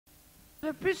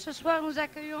De plus, ce soir, nous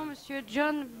accueillons Monsieur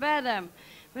John Badham.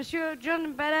 Monsieur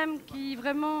John Badham qui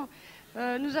vraiment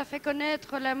nous a fait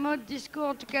connaître la mode disco.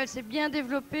 En tout cas, elle s'est bien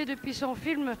développée depuis son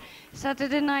film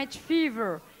Saturday Night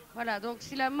Fever. Voilà, donc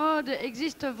si la mode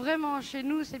existe vraiment chez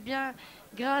nous, c'est bien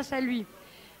grâce à lui.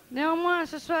 Néanmoins,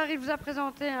 ce soir, il vous a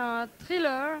présenté un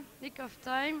thriller, Nick of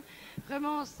Time.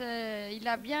 Vraiment, il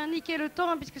a bien niqué le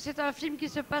temps puisque c'est un film qui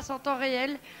se passe en temps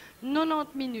réel,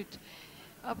 90 minutes.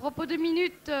 À propos de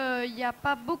minutes, il n'y a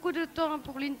pas beaucoup de temps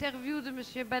pour l'interview de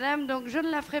M. Badham, donc je ne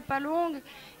la ferai pas longue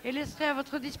et laisserai à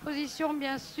votre disposition,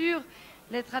 bien sûr,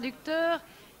 les traducteurs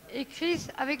et Chris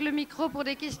avec le micro pour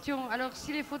des questions. Alors,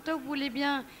 si les photos, vous voulez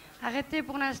bien arrêter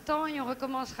pour l'instant et on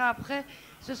recommencera après,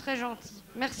 ce serait gentil.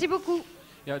 Merci beaucoup.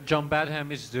 Ja, John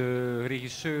Badham is de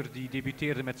regisseur die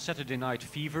debuteerde met Saturday Night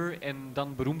Fever en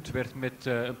dan beroemd werd met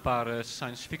een paar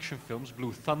science fiction films,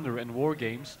 Blue Thunder en War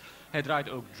Games. Hij draait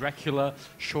ook Dracula,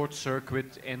 Short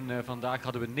Circuit en vandaag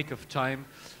hadden we Nick of Time,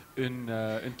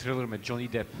 een thriller met Johnny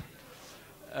Depp.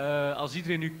 Als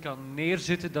iedereen nu kan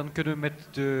neerzitten, dan kunnen we met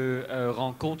de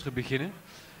rencontre beginnen.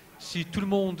 Si tout le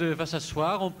monde va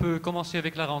s'asseoir, on peut commencer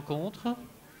avec la rencontre.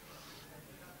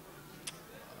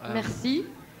 Merci.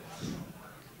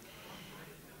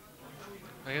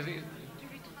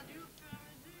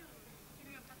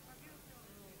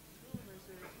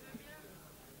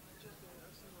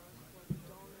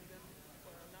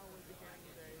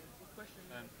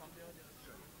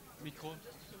 Micro.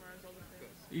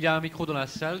 Il y a un micro dans la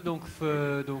salle, donc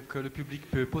le public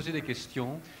peut poser des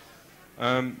questions.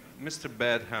 Mr.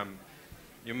 Badham,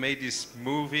 you made this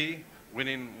movie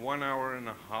within 1 hour and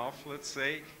a half, let's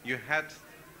say. You had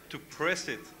to press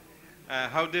it.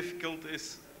 How difficult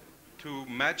is to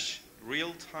match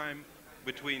real time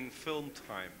between film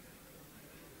time?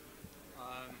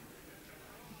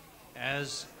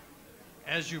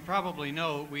 As you probably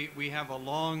know, we have a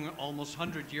long, almost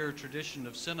 100-year tradition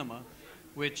of cinema,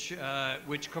 which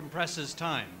compresses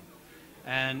time,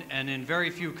 and in very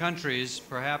few countries,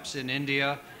 perhaps in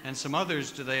India and some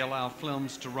others, do they allow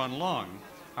films to run long.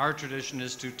 Our tradition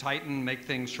is to tighten, make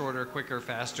things shorter, quicker,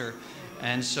 faster,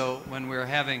 and so when we're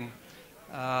having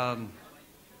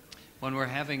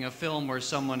a film where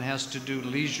someone has to do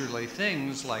leisurely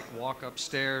things like walk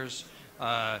upstairs,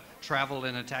 travel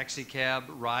in a taxi cab,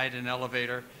 ride an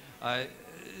elevator,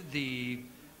 the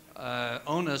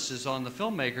onus is on the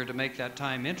filmmaker to make that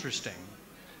time interesting.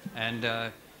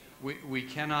 And we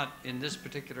cannot, in this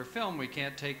particular film, we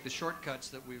can't take the shortcuts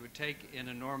that we would take in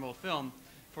a normal film.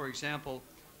 For example,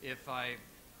 if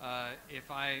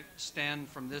I stand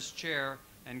from this chair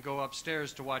and go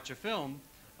upstairs to watch a film,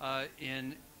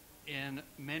 in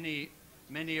many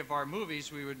of our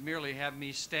movies, we would merely have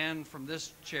me stand from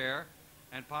this chair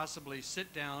and possibly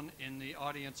sit down in the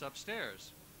audience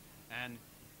upstairs. And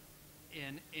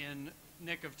in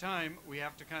Nick of Time, we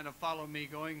have to kind of follow me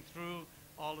going through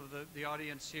all of the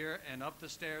audience here and up the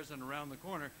stairs and around the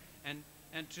corner, and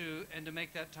to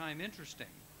make that time interesting,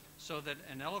 so that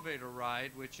an elevator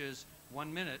ride, which is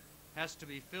 1 minute, has to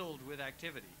be filled with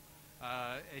activity.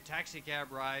 A taxi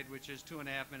cab ride, which is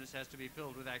 2.5 minutes, has to be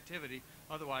filled with activity.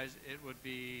 Otherwise, it would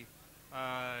be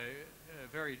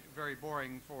very, very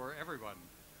boring for everyone.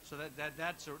 So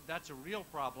that's a real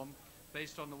problem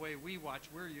based on the way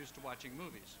we're used to watching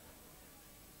movies.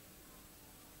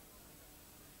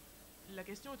 La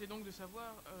question était donc de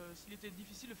savoir s'il était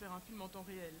difficile de faire un film en temps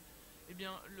réel. Eh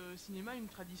bien, le cinéma a une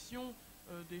tradition,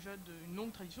 une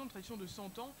longue tradition, une tradition de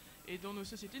 100 ans, et dans nos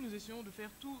sociétés, nous essayons de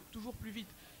faire tout toujours plus vite.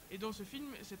 Et dans ce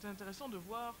film, c'est intéressant de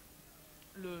voir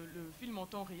le film en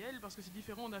temps réel, parce que c'est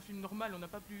différent d'un film normal, on n'a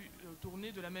pas pu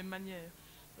tourner de la même manière.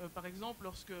 Par exemple,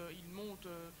 lorsqu'il monte,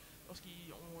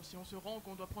 si on se rend,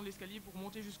 qu'on doit prendre l'escalier pour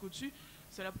monter jusqu'au-dessus,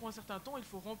 cela prend un certain temps, il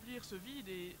faut remplir ce vide,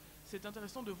 et c'est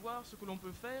intéressant de voir ce que l'on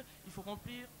peut faire. Il faut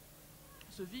remplir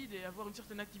ce vide et avoir une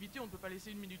certaine activité, on ne peut pas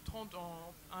laisser 1 minute 30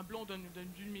 un blanc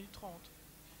d'une minute 30.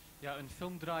 Ja, een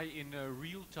film draaien in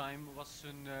real time was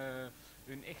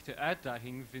een echte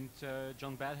uitdaging, vindt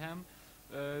John Badham.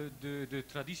 De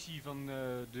traditie van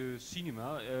de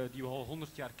cinema, die we al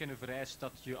 100 jaar kennen, vereist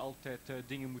dat je altijd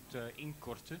dingen moet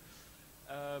inkorten.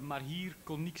 Maar hier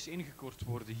kon niks ingekort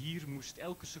worden. Hier moest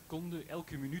elke seconde,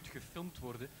 elke minuut gefilmd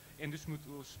worden. En dus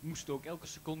moest ook elke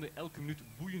seconde, elke minuut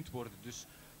boeiend worden. Dus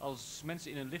als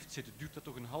mensen in een lift zitten, duurt dat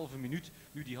toch een halve minuut.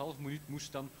 Nu, die halve minuut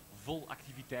moest dan vol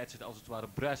activiteit zitten, als het ware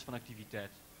bruis van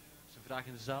activiteit. Is er een vraag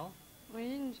in de zaal? Oui,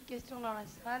 une question dans la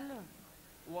salle.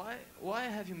 Why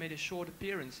have you made a short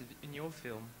appearance in your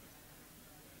film?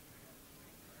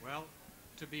 Well,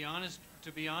 to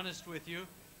be honest with you,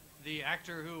 the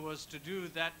actor who was to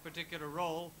do that particular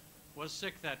role was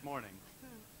sick that morning.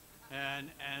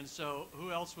 And so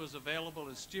who else was available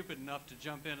and stupid enough to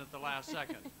jump in at the last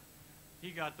second?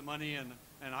 He got the money and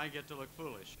I get to look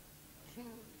foolish.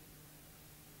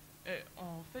 Et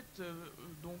en fait,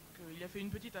 il a fait une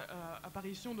petite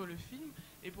apparition dans le film.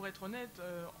 Et pour être honnête,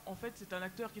 en fait, c'est un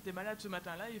acteur qui était malade ce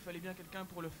matin-là. Il fallait bien quelqu'un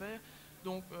pour le faire.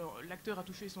 Donc, l'acteur a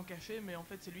touché son cachet, mais en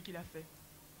fait, c'est lui qui l'a fait.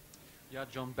 Ja,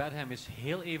 John Badham is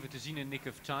heel even te zien in Nick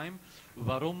of Time.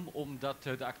 Waarom? Omdat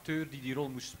de acteur die die rol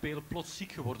moest spelen plots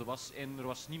ziek geworden was. En er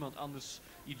was niemand anders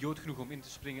idioot genoeg om in te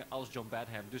springen als John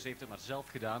Badham. Dus hij heeft het maar zelf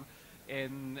gedaan.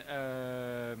 En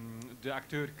de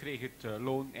acteur kreeg het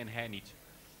loon en hij niet.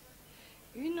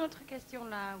 Une autre question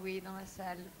là, oui, dans la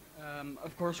salle.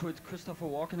 Of course, with Christopher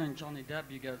Walken and Johnny Depp,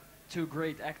 you get two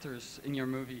great actors in your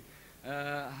movie.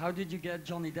 How did you get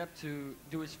Johnny Depp to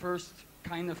do his first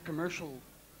kind of commercial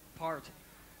part?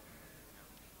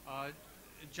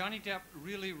 Johnny Depp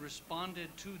really responded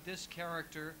to this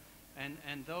character,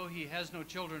 and though he has no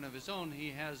children of his own, he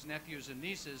has nephews and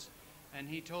nieces, and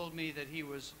he told me that he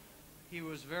was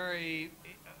very,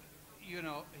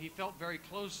 he felt very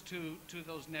close to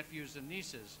those nephews and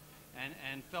nieces,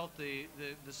 and felt the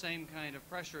same kind of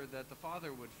pressure that the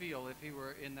father would feel if he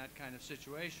were in that kind of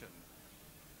situation,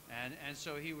 and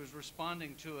so he was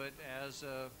responding to it as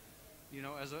a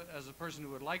person who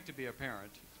would like to be a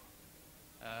parent,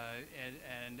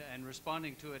 and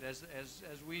responding to it as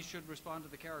we should respond to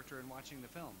the character in watching the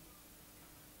film.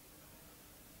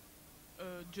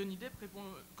 Johnny Depp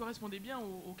correspondait bien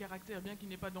au caractère, bien qu'il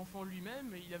n'ait pas d'enfant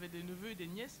lui-même. Il avait des neveux et des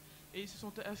nièces, et il se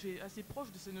sentait assez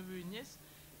proche de ses neveux et nièces,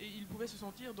 et il pouvait se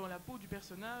sentir dans la peau du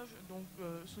personnage, donc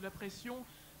sous la pression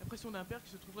d'un père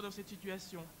qui se trouverait dans cette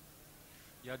situation.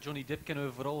 Ja, Johnny Depp kennen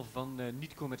we vooral van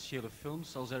niet-commerciële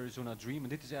films, zoals Arizona Dream. En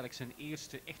dit is eigenlijk zijn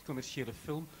eerste echt commerciële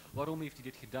film. Waarom heeft hij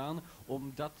dit gedaan?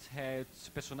 Omdat hij het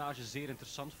personage zeer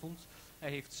interessant vond. Hij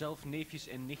heeft zelf neefjes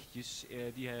en nichtjes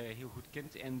die hij heel goed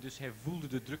kent. En dus hij voelde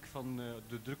de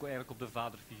druk eigenlijk op de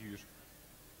vaderfiguur.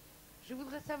 Je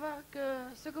voudrais savoir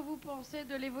ce que vous pensez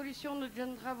de l'évolution de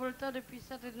John Travolta depuis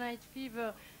Saturday Night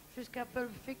Fever jusqu'à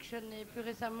Pulp Fiction et plus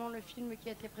récemment le film qui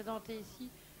a été présenté ici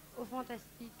au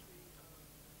Fantastique.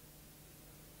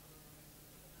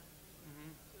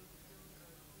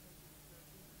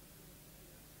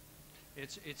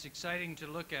 It's exciting to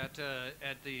look at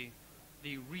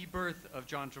the rebirth of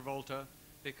John Travolta,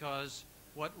 because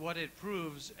what it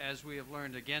proves, as we have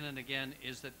learned again and again,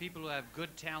 is that people who have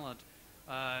good talent,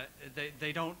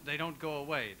 they don't go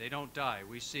away, they don't die.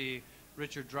 We see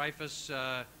Richard Dreyfuss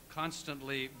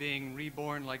constantly being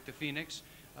reborn like the Phoenix.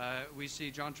 We see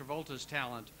John Travolta's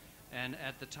talent, and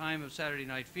at the time of Saturday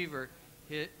Night Fever,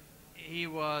 he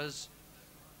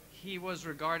was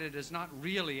regarded as not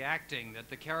really acting, that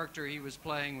the character he was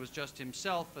playing was just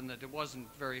himself, and that it wasn't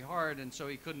very hard, and so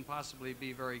he couldn't possibly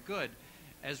be very good,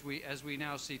 as we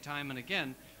now see time and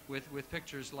again with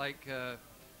pictures like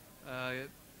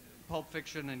Pulp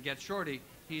Fiction and Get Shorty.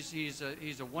 He's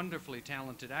a wonderfully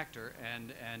talented actor,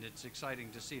 and it's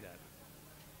exciting to see that.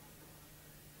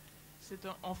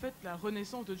 En fait, la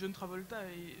renaissance de John Travolta,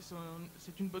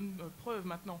 c'est une bonne preuve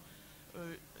maintenant.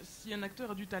 Si un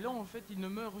acteur a du talent, en fait, il ne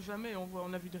meurt jamais.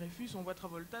 On a vu Dreyfus, on voit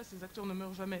Travolta, ces acteurs ne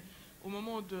meurent jamais. Au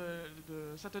moment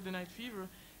de Saturday Night Fever,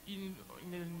 il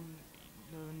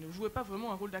ne jouait pas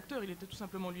vraiment un rôle d'acteur, il était tout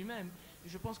simplement lui-même. Et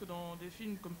je pense que dans des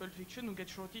films comme Pulp Fiction ou Get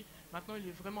Shorty, maintenant il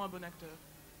est vraiment un bon acteur.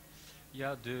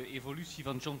 Ja, de evolutie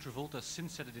van John Travolta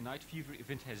sinds Saturday Night Fever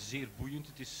vindt hij zeer boeiend.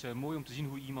 Het is mooi om te zien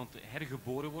hoe iemand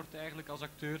hergeboren wordt eigenlijk als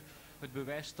acteur. Het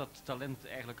bewijst dat talent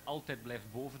eigenlijk altijd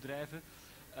blijft bovendrijven.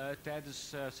 Tijdens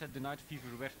Saturday Night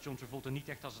Fever werd John Travolta niet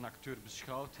echt als een acteur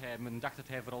beschouwd. Men dacht dat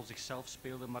hij vooral zichzelf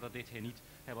speelde, maar dat deed hij niet.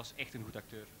 Hij was echt een goed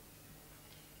acteur.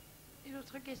 Une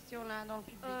autre question là dans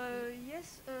le public.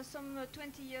 Yes, some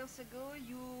 20 years ago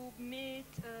you made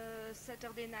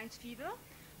Saturday Night Fever.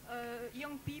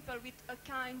 Young people with a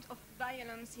kind of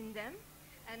violence in them,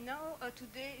 and now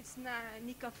today it's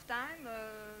Nick of Time,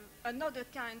 another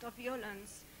kind of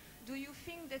violence. Do you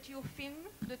think that your film,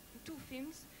 the two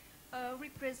films,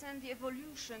 represent the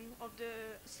evolution of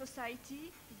the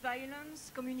society,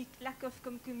 violence, lack of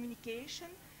communication?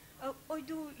 Or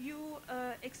do you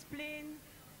explain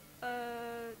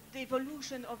the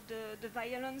evolution of the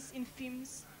violence in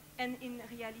films and in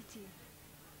reality?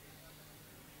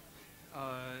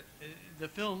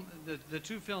 The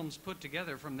two films put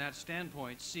together from that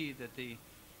standpoint see that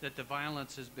the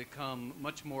violence has become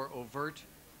much more overt,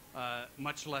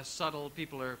 much less subtle.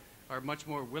 People are much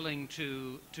more willing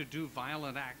to do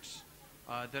violent acts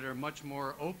that are much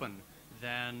more open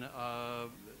than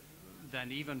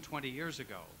even 20 years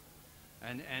ago,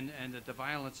 and that the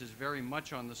violence is very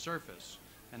much on the surface.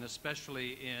 and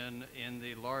especially in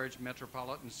the large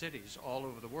metropolitan cities all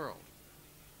over the world.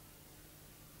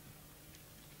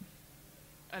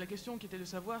 À la question qui était de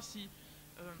savoir si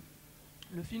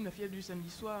le film La fièvre du samedi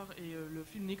soir et le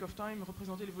film Nick of Time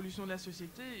représentaient l'évolution de la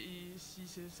société et si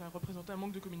ça représentait un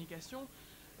manque de communication,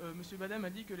 Monsieur Badham a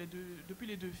dit que depuis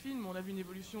les deux films, on a vu une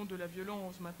évolution de la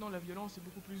violence. Maintenant, la violence est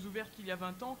beaucoup plus ouverte qu'il y a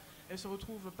 20 ans. Elle se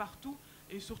retrouve partout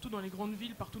et surtout dans les grandes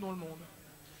villes, partout dans le monde.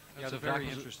 That's a very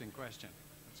interesting question.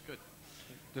 That's good.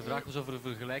 De vraag was of er een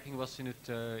vergelijking was in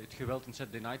het geweld in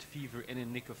Saturday Night Fever en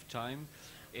in Nick of Time.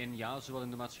 En ja, zowel in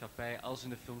de maatschappij als in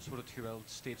de films wordt het geweld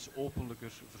steeds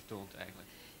openlijker vertoond eigenlijk.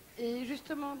 Et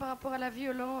justement, par rapport à la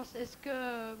violence, est-ce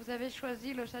que vous avez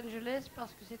choisi Los Angeles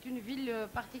parce que c'est une ville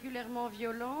particulièrement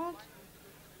violente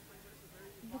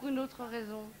ou pour une autre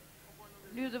raison,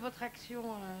 lieu de votre action,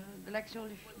 de l'action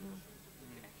du film?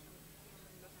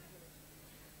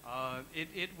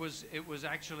 It was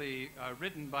actually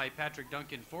written by Patrick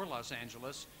Duncan for Los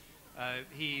Angeles.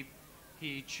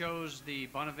 He chose the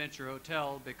Bonaventure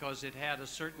Hotel because it had a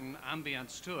certain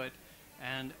ambience to it,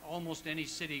 and almost any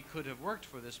city could have worked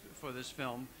for this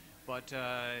film, but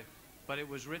it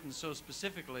was written so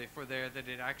specifically for there that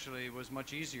it actually was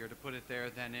much easier to put it there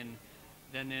than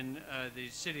in the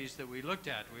cities that we looked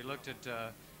at. We looked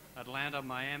at Atlanta,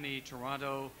 Miami,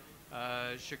 Toronto,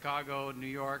 Chicago, New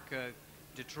York,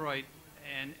 Detroit,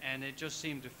 and it just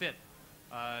seemed to fit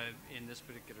in this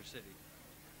particular city.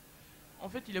 En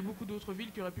fait, il y a beaucoup d'autres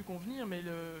villes qui auraient pu convenir, mais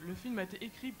le film a été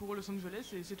écrit pour Los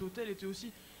Angeles et cet hôtel était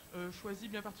aussi choisi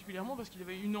bien particulièrement parce qu'il y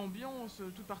avait une ambiance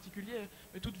toute particulière,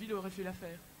 mais toute ville aurait fait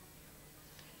l'affaire.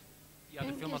 Ja,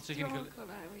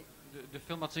 de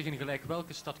film had zich in gelijk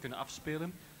welke stad kunnen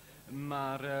afspelen,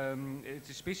 maar het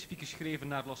is specifiek geschreven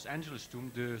naar Los Angeles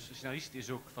toen. De scenarist is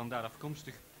ook vandaar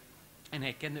afkomstig en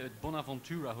hij kende het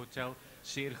Bonaventura Hotel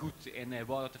zeer goed en hij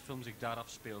wou dat de film zich daar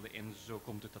afspeelde en zo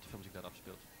komt het dat de film zich daar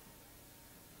afspeelt.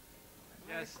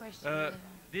 Yes,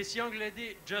 this young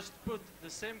lady just put the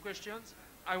same questions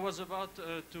I was about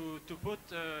to put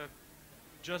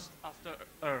just after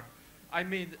her. I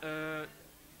mean,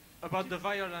 about the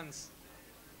violence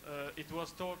it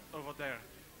was talked over there.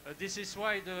 This is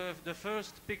why the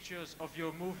first pictures of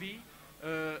your movie,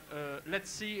 let's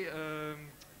see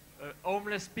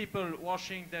homeless people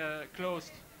washing their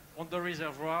clothes on the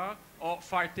reservoir or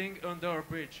fighting under a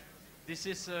bridge. This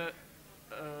is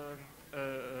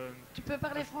Tu peux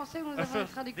parler français ou nous avons un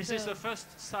traducteur? This is the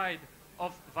first side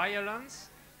of violence,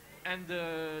 and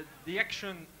the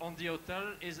action on the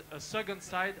hotel is a second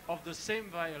side of the same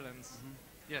violence.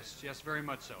 Mm-hmm. Yes, very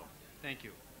much so. Thank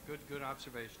you. Good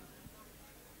observation.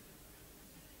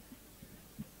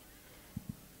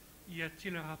 Y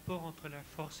a-t-il un rapport entre la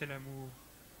force et l'amour?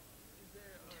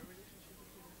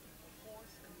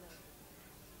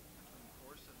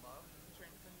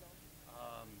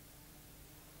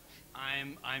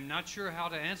 I'm not sure how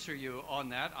to answer you on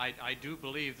that. I do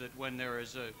believe that when there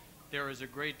is a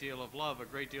great deal of love, a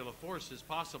great deal of force is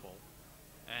possible,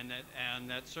 and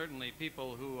that certainly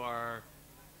people who are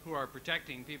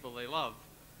protecting people they love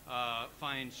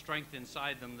find strength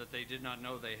inside them that they did not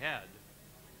know they had.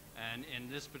 And in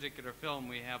this particular film,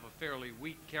 we have a fairly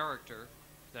weak character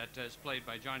that is played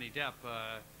by Johnny Depp,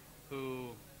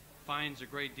 who finds a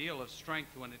great deal of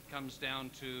strength when it comes down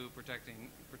to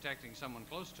protecting someone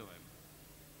close to him.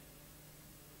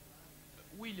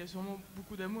 Oui, il y a sûrement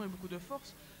beaucoup d'amour et beaucoup de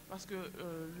force, parce que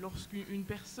lorsqu'une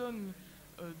personne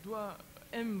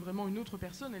aime vraiment une autre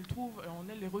personne, elle trouve en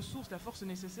elle les ressources, la force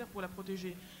nécessaire pour la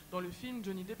protéger. Dans le film,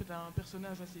 Johnny Depp est un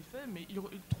personnage assez faible, mais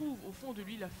il trouve au fond de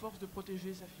lui la force de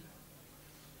protéger sa fille.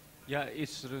 Ja,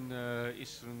 is er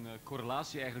een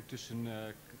correlatie eigenlijk tussen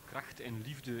kracht en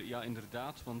liefde? Ja,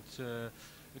 inderdaad, want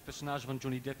het personage van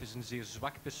Johnny Depp is een zeer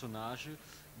zwak personage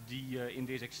die in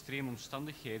deze extreme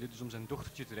omstandigheden, dus om zijn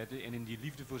dochtertje te redden en in die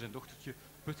liefde voor zijn dochtertje,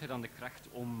 put hij dan de kracht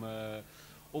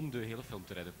om de hele film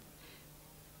te redden.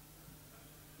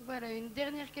 Voilà, une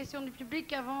dernière question du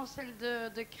public avant celle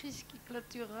de Chris qui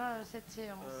clôturera cette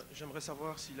séance. J'aimerais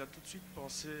savoir s'il a tout de suite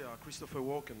pensé à Christopher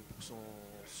Walken pour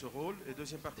ce rôle. Et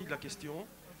deuxième partie de la question,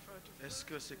 est-ce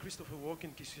que c'est Christopher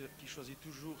Walken qui choisit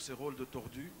toujours ses rôles de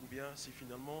tordu ou bien si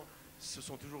finalement ce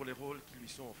sont toujours les rôles qui lui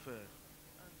sont offerts?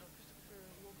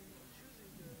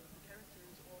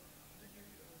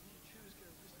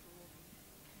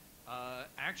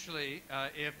 Actually,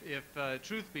 if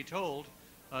truth be told,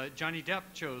 Johnny Depp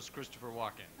chose Christopher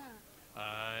Walken,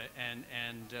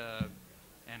 and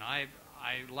I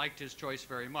liked his choice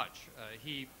very much.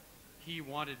 He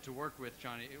wanted to work with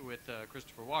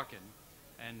Christopher Walken,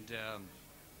 and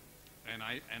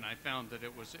I found that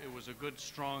it was a good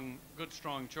strong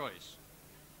choice.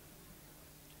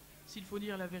 s'il faut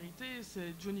dire la vérité,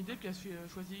 c'est Johnny Depp qui a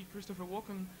choisi Christopher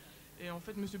Walken. Et en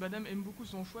fait, Monsieur Badham aime beaucoup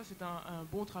son choix. C'est un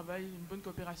bon travail, une bonne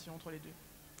coopération entre les deux.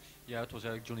 Ja, het was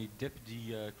eigenlijk Johnny Depp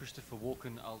die Christopher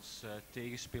Walken als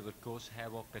tegenspeler koos. Hij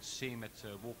wou per se met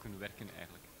Walken werken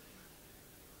eigenlijk.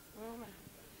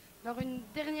 Alors une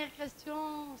dernière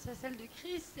question, c'est celle de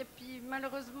Chris. Et puis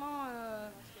malheureusement,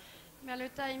 mais le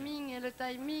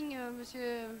timing,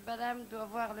 Monsieur Badham doit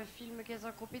voir le film qui est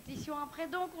en compétition après.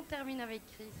 Donc on termine avec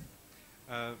Chris.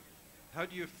 How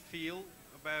do you feel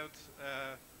about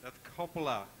that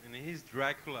Coppola in his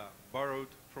Dracula borrowed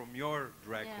from your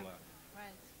Dracula? Yeah,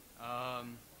 right.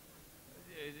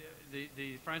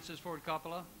 The Francis Ford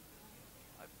Coppola,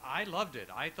 I loved it.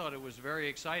 I thought it was very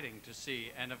exciting to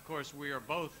see, and of course we are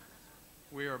both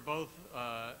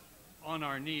on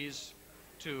our knees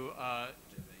to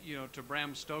to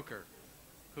Bram Stoker,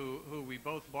 who we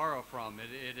both borrow from.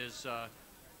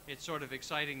 It's sort of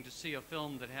exciting to see a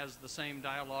film that has the same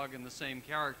dialogue and the same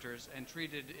characters and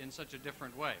treated in such a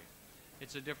different way.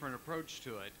 It's a different approach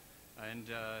to it, and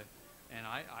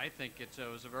I think it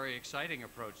was a very exciting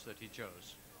approach that he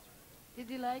chose. Did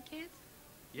you like it?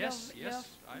 Yes, yes,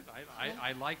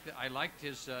 I liked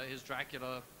his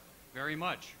Dracula very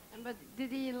much. But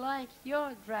did he like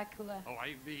your Dracula? Oh,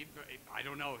 I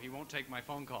don't know. He won't take my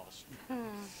phone calls.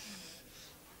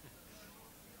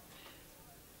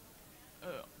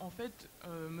 En fait,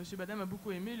 Monsieur Badham a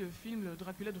beaucoup aimé le film le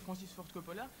Dracula de Francis Ford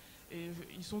Coppola, et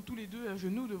ils sont tous les deux à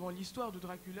genoux devant l'histoire de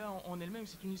Dracula en elle-même.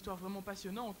 C'est une histoire vraiment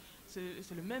passionnante.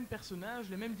 C'est le même personnage,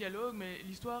 le même dialogue, mais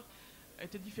l'histoire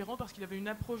était différente parce qu'il avait une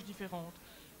approche différente.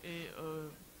 Et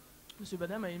Monsieur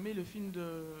Badham a aimé le film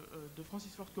de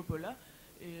Francis Ford Coppola,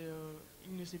 et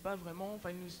il ne sait pas vraiment, enfin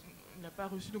il n'a pas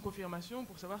reçu de confirmation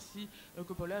pour savoir si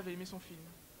Coppola avait aimé son film.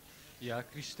 Ja,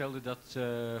 Chris stelde dat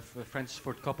Francis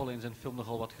Ford Coppola in zijn film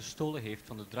nogal wat gestolen heeft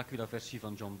van de Dracula-versie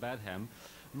van John Badham.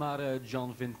 Maar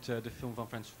John vindt de film van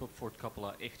Francis Ford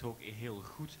Coppola echt ook heel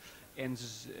goed. En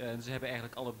ze hebben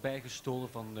eigenlijk allebei gestolen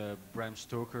van Bram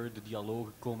Stoker. De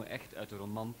dialogen komen echt uit de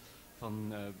roman van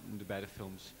de beide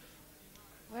films.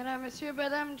 Voilà, Monsieur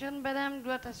Badham, John Badham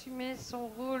doit assumer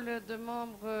son rôle de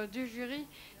membre du jury.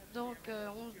 Donc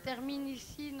on termine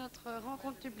ici notre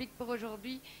rencontre publique pour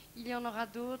aujourd'hui. Il y en aura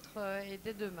d'autres et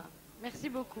dès demain. Merci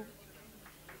beaucoup.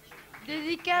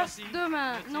 Dédicace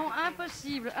demain. Merci Non, beaucoup.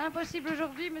 impossible. Impossible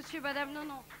aujourd'hui, Monsieur Badham. Non,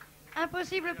 non.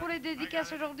 Impossible pour les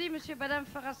dédicaces aujourd'hui. Monsieur Badham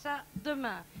fera ça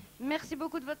demain. Merci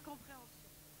beaucoup de votre compréhension.